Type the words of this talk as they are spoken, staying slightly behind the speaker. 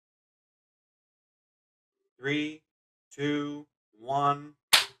Three, two, one.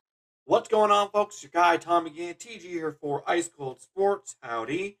 What's going on, folks? Your guy Tom again, TG here for Ice Cold Sports.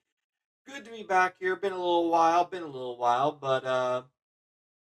 Howdy. Good to be back here. Been a little while, but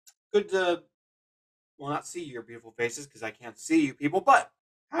good to not see your beautiful faces because I can't see you people, but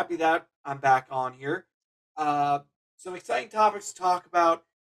happy that I'm back on here. Uh, some exciting topics to talk about.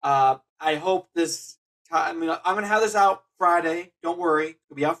 I hope this time, I'm gonna have this out Friday. Don't worry,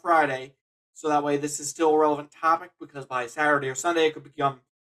 it'll be out Friday, so that way this is still a relevant topic because by Saturday or Sunday it could become,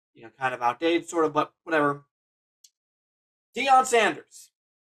 kind of outdated, sort of. But whatever. Deion Sanders,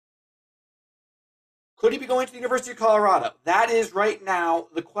 could he be going to the University of Colorado? That is right now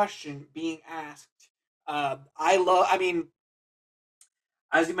the question being asked. I mean,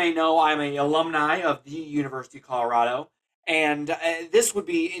 as you may know, I'm an alumni of the University of Colorado, and this would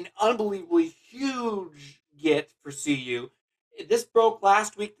be an unbelievably huge get for CU. This broke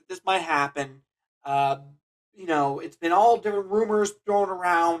last week that this might happen. Uh, it's been all different rumors thrown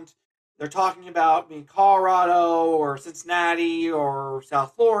around. They're talking about being Colorado or Cincinnati or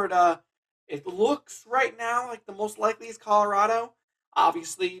South Florida. It looks right now like the most likely is Colorado.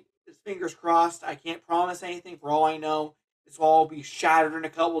 Obviously, it's fingers crossed. I can't promise anything. For all I know, this will all be shattered in a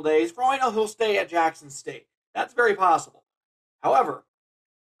couple of days. For all I know, he'll stay at Jackson State. That's very possible. However,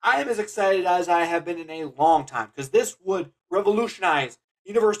 I am as excited as I have been in a long time because this would revolutionize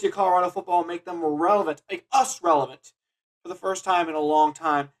University of Colorado football and make them relevant, make us relevant for the first time in a long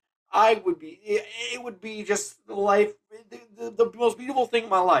time. It would be just life, the most beautiful thing in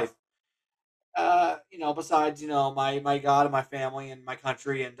my life. Besides, my God and my family and my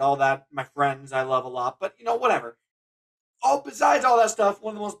country and all that, my friends I love a lot. But, whatever. Besides all that stuff,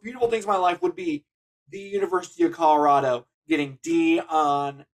 one of the most beautiful things in my life would be the University of Colorado getting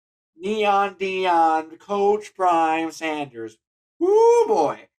Neon Dion, Coach Prime Sanders. Woo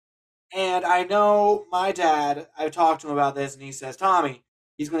boy. And I know my dad, I've talked to him about this, and he says, Tommy,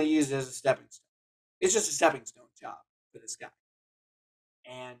 he's going to use it as a stepping stone. It's just a stepping stone job for this guy.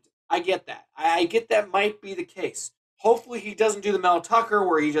 And I get that. I get that might be the case. Hopefully he doesn't do the Mel Tucker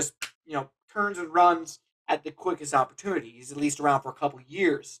where he just, turns and runs at the quickest opportunity. He's at least around for a couple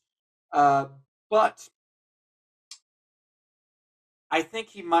years. But I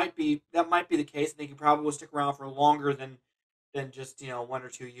think that might be the case. I think he probably will stick around for longer than just, 1 or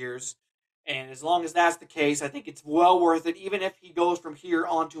 2 years. And as long as that's the case, I think it's well worth it, even if he goes from here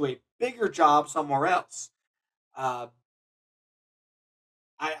on to a bigger job somewhere else. Uh,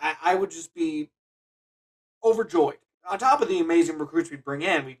 I would just be overjoyed. On top of the amazing recruits we bring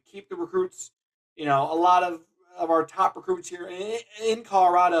in, we keep the recruits. A lot of our top recruits here in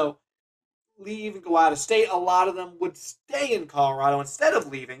Colorado leave and go out of state. A lot of them would stay in Colorado instead of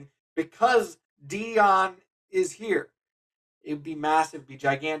leaving because Deion is here. It would be massive, it'd be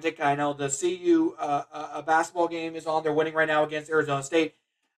gigantic. I know the CU basketball game is on. They're winning right now against Arizona State.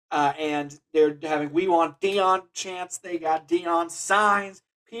 And they're having We Want Deion chants. They got Deion signs.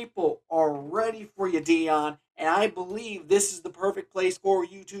 People are ready for you, Deion. And I believe this is the perfect place for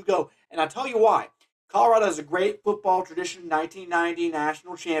you to go. And I'll tell you why. Colorado has a great football tradition, 1990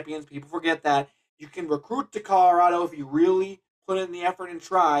 national champions. People forget that. You can recruit to Colorado if you really put in the effort and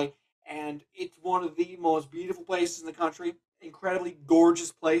try. And it's one of the most beautiful places in the country. Incredibly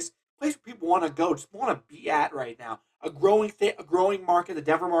gorgeous place where people want to go, just want to be at right now. A growing market, the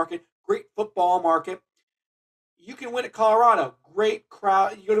Denver market, great football market. You can win at Colorado. Great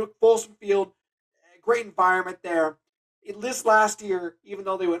crowd. You go to Folsom Field, great environment there. This last year, even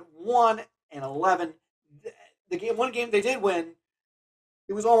though they went 1-11, one game they did win,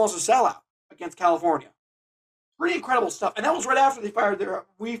 it was almost a sellout against California. Pretty incredible stuff, and that was right after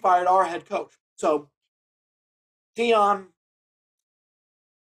we fired our head coach. So, Deion,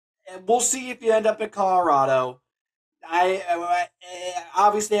 and we'll see if you end up at Colorado. I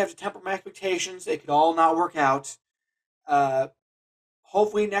obviously have to temper my expectations. It could all not work out. Uh,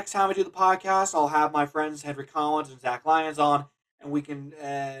 Hopefully, next time I do the podcast, I'll have my friends Henry Collins and Zach Lyons on, and we can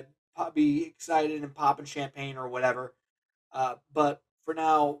be excited and popping champagne or whatever. But for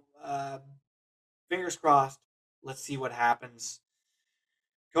now, fingers crossed. Let's see what happens.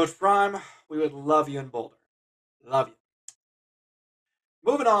 Coach Prime, we would love you in Boulder. Love you.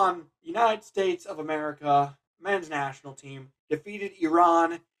 Moving on, United States of America men's national team defeated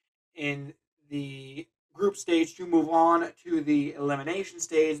Iran in the group stage to move on to the elimination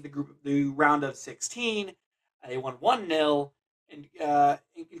stage, the round of 16. They won 1-0. And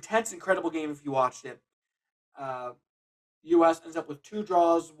intense, incredible game if you watched it. U.S. ends up with 2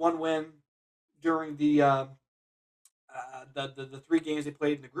 draws, 1 win during the 3 games they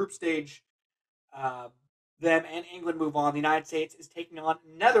played in the group stage. them and England move on. The United States is taking on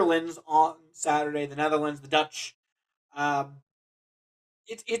Netherlands on Saturday. The Netherlands, the Dutch. Um,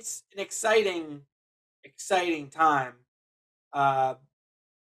 it's an exciting time. Uh,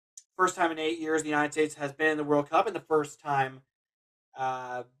 First time in 8 years the United States has been in the World Cup, and the first time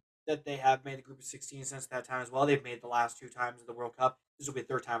uh, that they have made the group of 16 since that time as well. They've made the last two times of the World Cup. This will be the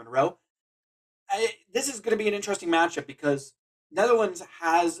third time in a row. This is going to be an interesting matchup because Netherlands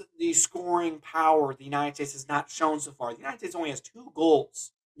has the scoring power the United States has not shown so far. The United States only has 2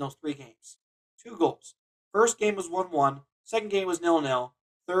 goals in those 3 games. 2 goals. First game was 1-1. Second game was 0-0.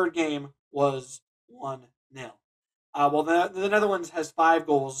 Third game was 1-0. Well, the Netherlands has 5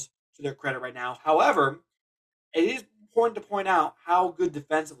 goals to their credit right now. However, it is important to point out how good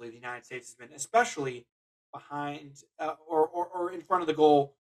defensively the United States has been, especially behind or in front of the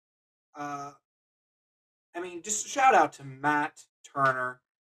goal. Uh, I mean, just a shout out to Matt Turner.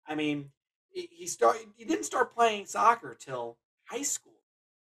 I mean, he didn't start playing soccer till high school,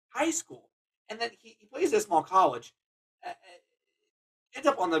 and then he plays at a small college. Ends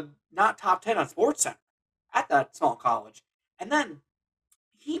up on the not top 10 on Sports Center at that small college, and then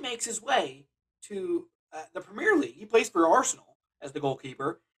he makes his way to the Premier League. He plays for Arsenal as the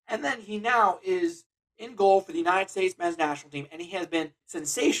goalkeeper, and then he now is in goal for the United States men's national team, and he has been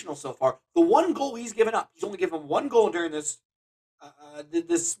sensational so far. The 1 goal he's given up, he's only given 1 goal during this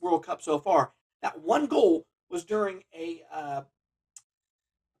World Cup so far. That 1 goal was during a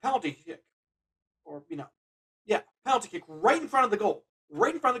penalty kick, or yeah, penalty kick right in front of the goal,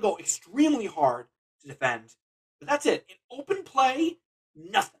 extremely hard to defend. But that's it. In open play,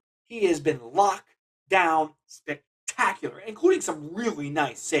 nothing. He has been locked down, spectacular, including some really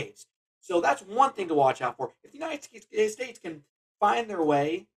nice saves. So that's one thing to watch out for. If the United States can find their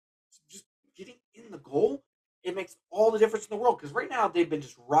way to just getting in the goal, it makes all the difference in the world. Because right now they've been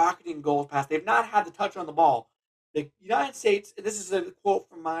just rocketing goals past. They've not had the touch on the ball. The United States. This is a quote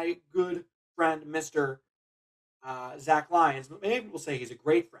from my good friend, Mister Zach Lyons. Many people say he's a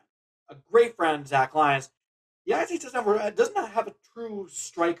great friend. A great friend, Zach Lyons. The United States does not have a true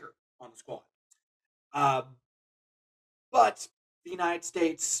striker on the squad. Um, but the United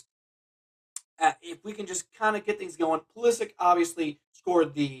States, if we can just kind of get things going, Pulisic obviously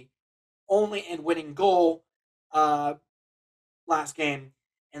scored the only and winning goal uh, last game,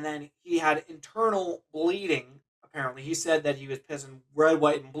 and then he had internal bleeding. Apparently, he said that he was pissing red,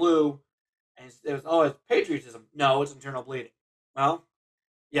 white, and blue, and it was it's patriotism. No, it's internal bleeding. Well,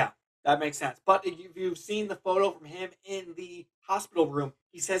 yeah, that makes sense. But if you've seen the photo from him in the hospital room,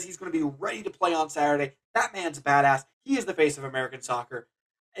 he says he's going to be ready to play on Saturday. That man's a badass. He is the face of American soccer.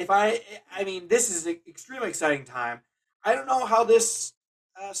 I mean, this is an extremely exciting time. I don't know how this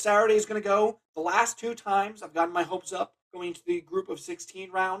Saturday is going to go. The last 2 times I've gotten my hopes up going into the group of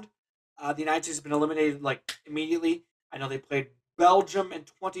 16 round. The United States has been eliminated like immediately. I know they played Belgium in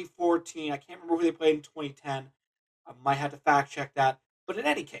 2014. I can't remember who they played in 2010. I might have to fact check that. But in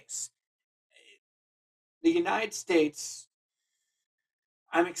any case, the United States,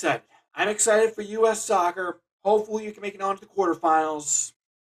 I'm excited. I'm excited for U.S. soccer. Hopefully, you can make it on to the quarterfinals.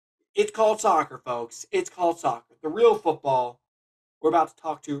 It's called soccer, folks. It's called soccer. The real football we're about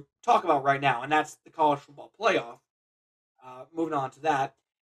to talk about right now, and that's the college football playoff. Moving on to that,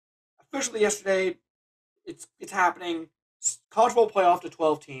 officially yesterday, it's happening. College football playoff to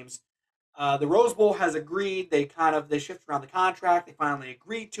 12 teams. The Rose Bowl has agreed. They shifted around the contract. They finally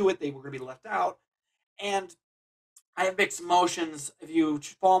agreed to it. They were going to be left out, and I have mixed emotions. If you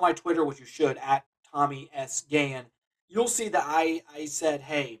follow my Twitter, which you should, at Tommy S. Gahan, you'll see that I said,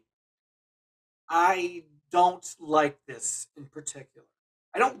 hey, I don't like this in particular.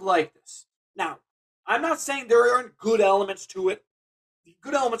 I don't like this. Now, I'm not saying there aren't good elements to it. The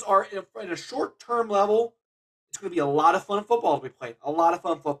good elements are in a short term level, it's going to be a lot of fun football to be played. A lot of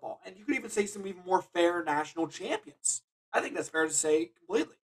fun football. And you could even say some even more fair national champions. I think that's fair to say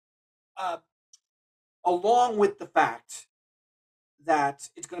completely. Uh, Along with the fact that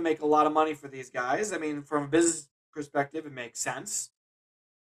it's going to make a lot of money for these guys. I mean, from a business perspective, it makes sense.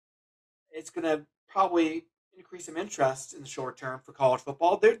 It's going to probably increase some interest in the short term for college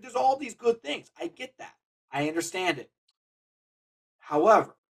football. There's all these good things. I get that. I understand it.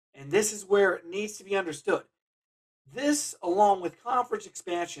 However, and this is where it needs to be understood, this, along with conference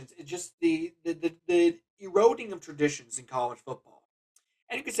expansions, is just the eroding of traditions in college football.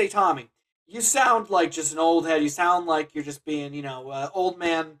 And you could say, Tommy, you sound like just an old head. You sound like you're just being, old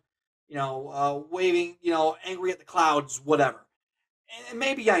man, waving, angry at the clouds, whatever. And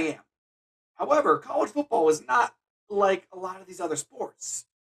maybe I am. However, college football is not like a lot of these other sports.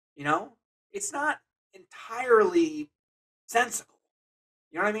 You know, it's not entirely sensical.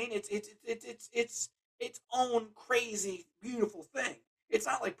 You know what I mean? its own crazy, beautiful thing. It's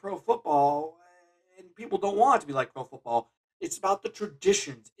not like pro football, and people don't want it to be like pro football. It's about the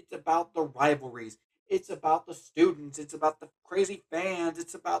traditions. It's about the rivalries. It's about the students. It's about the crazy fans.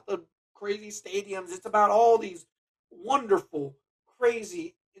 It's about the crazy stadiums. It's about all these wonderful,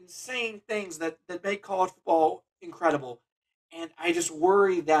 crazy, insane things that make college football incredible. And I just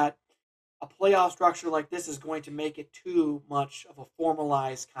worry that a playoff structure like this is going to make it too much of a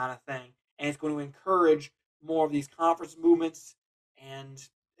formalized kind of thing, and it's going to encourage more of these conference movements and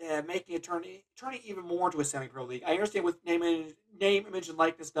making it turning even more into a semi-pro league. I understand with name, image, and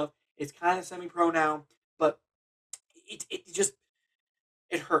likeness stuff, it's kind of semi-pro now, but it just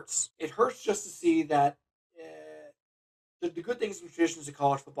it hurts. It hurts just to see that the good things and traditions of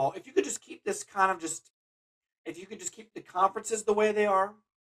college football. If you could just keep this kind of just, if you could just keep the conferences the way they are,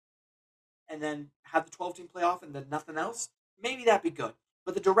 and then have the 12 team playoff and then nothing else, maybe that'd be good.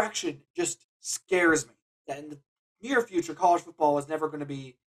 But the direction just scares me that in the near future, college football is never going to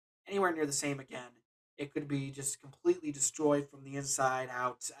be anywhere near the same again. It could be just completely destroyed from the inside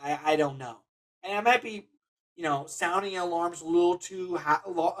out. I don't know. And I might be, sounding alarms a little too,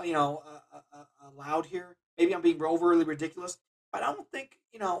 loud here. Maybe I'm being overly ridiculous, but I don't think,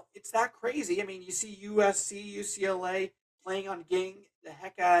 it's that crazy. I mean, you see USC, UCLA playing on getting the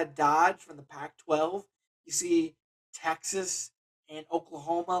heck out of Dodge from the Pac 12. You see Texas and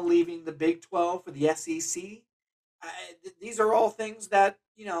Oklahoma leaving the Big 12 for the SEC. These are all things that,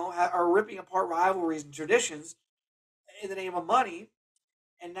 are ripping apart rivalries and traditions in the name of money.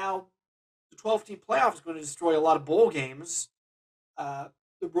 And now the 12 team playoff is going to destroy a lot of bowl games. Uh,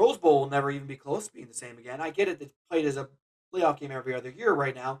 the Rose Bowl will never even be close to being the same again. I get it, it's played as a playoff game every other year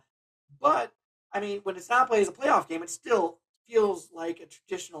right now. But, I mean, when it's not played as a playoff game, it still feels like a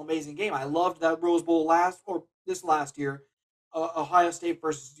traditional, amazing game. I loved that Rose Bowl this last year, Ohio State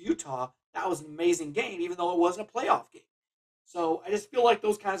versus Utah. That was an amazing game, even though it wasn't a playoff game. So I just feel like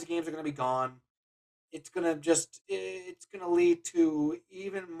those kinds of games are going to be gone. It's going to lead to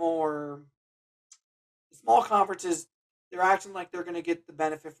even more small conferences. They're acting like they're going to get the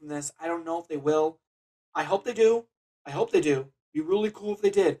benefit from this. I don't know if they will. I hope they do. I hope they do. It'd be really cool if they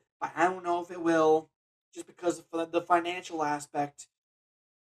did, but I don't know if it will, just because of the financial aspect.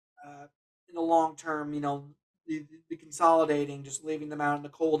 Uh, in the long term, the consolidating, just leaving them out in the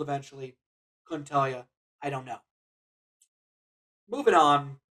cold eventually. Couldn't tell you. I don't know. Moving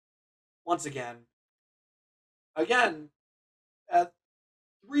on. Once again, again, uh,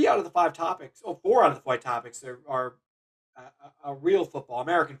 3 out of the 5 topics, 4 out of the 5 topics, are real football,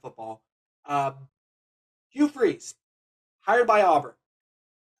 American football. Hugh Freeze, hired by Auburn.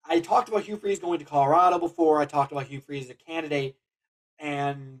 I talked about Hugh Freeze going to Colorado before. I talked about Hugh Freeze as a candidate,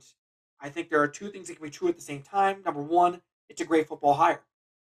 and I think there are two things that can be true at the same time. Number one, it's a great football hire.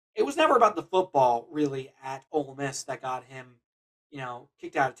 It was never about the football really at Ole Miss that got him,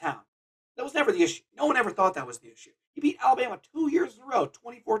 kicked out of town. That was never the issue. No one ever thought that was the issue. He beat Alabama 2 years in a row,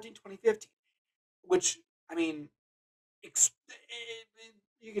 2014, 2015, which, I mean,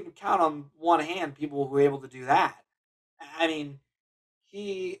 you can count on one hand people who were able to do that. I mean,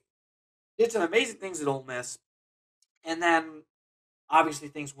 he did some amazing things at Ole Miss, and then obviously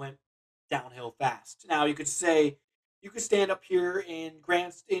things went downhill fast. Now you could stand up here in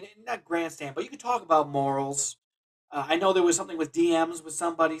not grandstand, but you could talk about morals. I know there was something with DMs with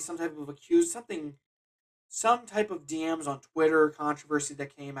somebody, some type of accused, some type of DMs on Twitter controversy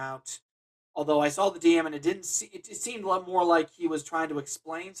that came out. Although I saw the DM and it seemed a lot more like he was trying to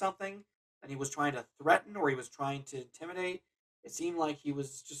explain something than he was trying to threaten or he was trying to intimidate. It seemed like he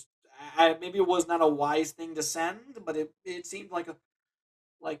was just maybe it was not a wise thing to send, but it seemed like a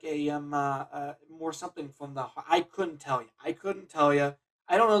more something from the. I couldn't tell you. I couldn't tell you.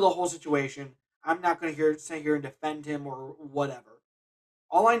 I don't know the whole situation. I'm not going to sit here and defend him or whatever.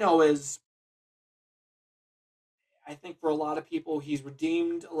 All I know is I think for a lot of people he's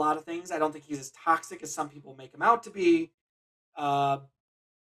redeemed a lot of things. I don't think he's as toxic as some people make him out to be. Uh,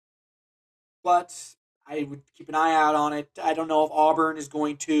 but I would keep an eye out on it. I don't know if Auburn is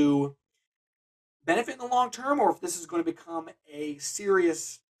going to benefit in the long term or if this is going to become a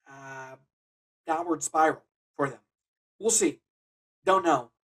serious downward spiral for them. We'll see. Don't know.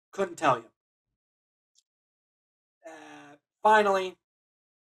 Couldn't tell you. Finally,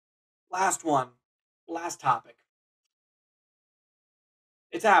 last one, last topic.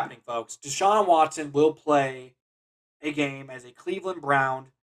 It's happening, folks. Deshaun Watson will play a game as a Cleveland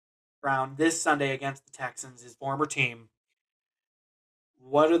Brown this Sunday against the Texans, his former team.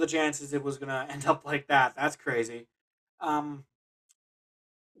 What are the chances it was going to end up like that? That's crazy. Um,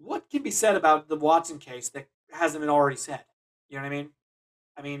 what can be said about the Watson case that hasn't been already said? You know what I mean?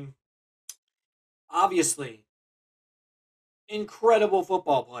 I mean, Obviously, incredible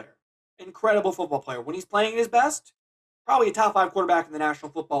football player. Incredible football player. When he's playing at his best, probably a top five quarterback in the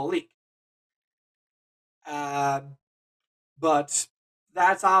National Football League. Uh, but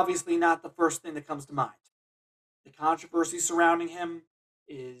that's obviously not the first thing that comes to mind. The controversy surrounding him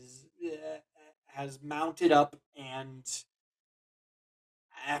is has mounted up, and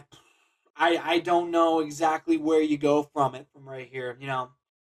uh, I don't know exactly where you go from it from right here.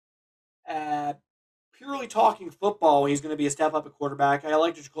 Uh, Purely talking football, he's going to be a step up at quarterback. I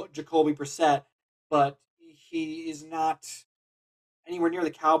like Jacoby Brissett, but he is not anywhere near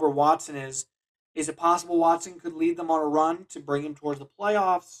the caliber Watson is. Is it possible Watson could lead them on a run to bring him towards the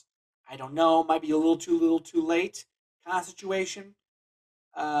playoffs? I don't know. Might be a little too late kind of situation.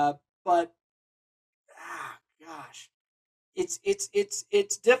 Uh, but gosh, it's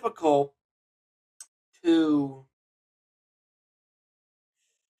difficult to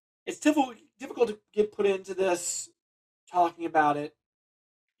difficult to get put into this talking about it.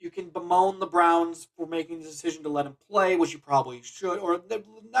 You can bemoan the Browns for making the decision to let him play, which you probably should, or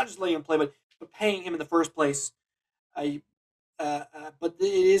not just letting him play, but paying him in the first place. Uh, but it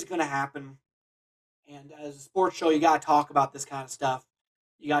is going to happen. And as a sports show, you got to talk about this kind of stuff.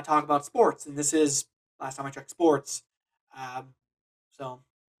 You got to talk about sports, and this is last time I checked sports. So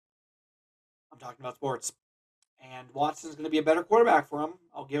I'm talking about sports. And Watson's going to be a better quarterback for him.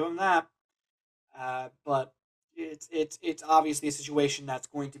 I'll give him that. But it's obviously a situation that's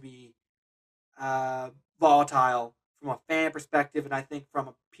going to be uh, volatile from a fan perspective, and I think from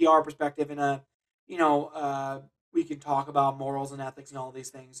a PR perspective, and you know, we can talk about morals and ethics and all these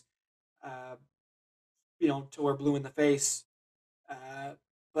things. Uh, Till we're blue in the face. Uh,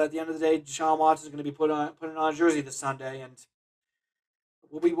 but at the end of the day, Deshaun Watson is going to be putting on a jersey this Sunday, and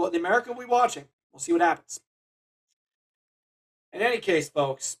the America will be watching. We'll see what happens. In any case,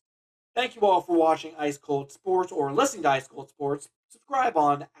 folks, thank you all for watching Ice Cold Sports or listening to Ice Cold Sports. Subscribe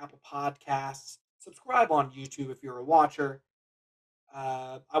on Apple Podcasts. Subscribe on YouTube if you're a watcher.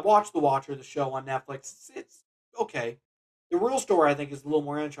 I watched The Watcher, the show on Netflix. It's okay. The real story, I think, is a little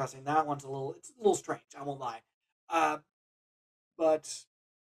more interesting. That one's it's a little strange. I won't lie. Uh, but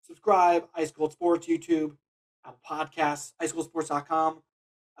subscribe, Ice Cold Sports YouTube, Apple Podcasts, icecoldsports.com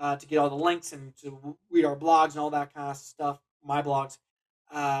to get all the links and to read our blogs and all that kind of stuff, my blogs.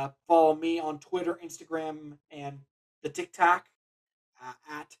 Follow me on Twitter, Instagram, and the TikTok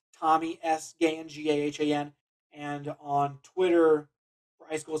at Tommy S. Gahan, Gahan, and on Twitter for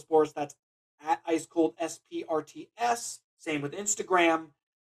Ice Cold Sports, that's at Ice Cold SPRTS. Same with Instagram.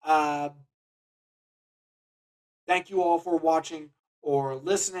 Uh, Thank you all for watching or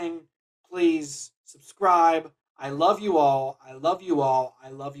listening. Please subscribe. I love you all. I love you all. I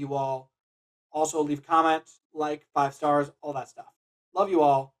love you all. Also, leave comments, like, 5 stars, all that stuff. Love you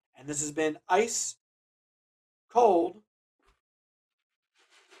all. And this has been Ice Cold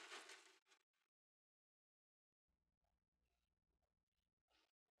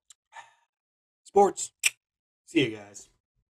Sports. See you guys.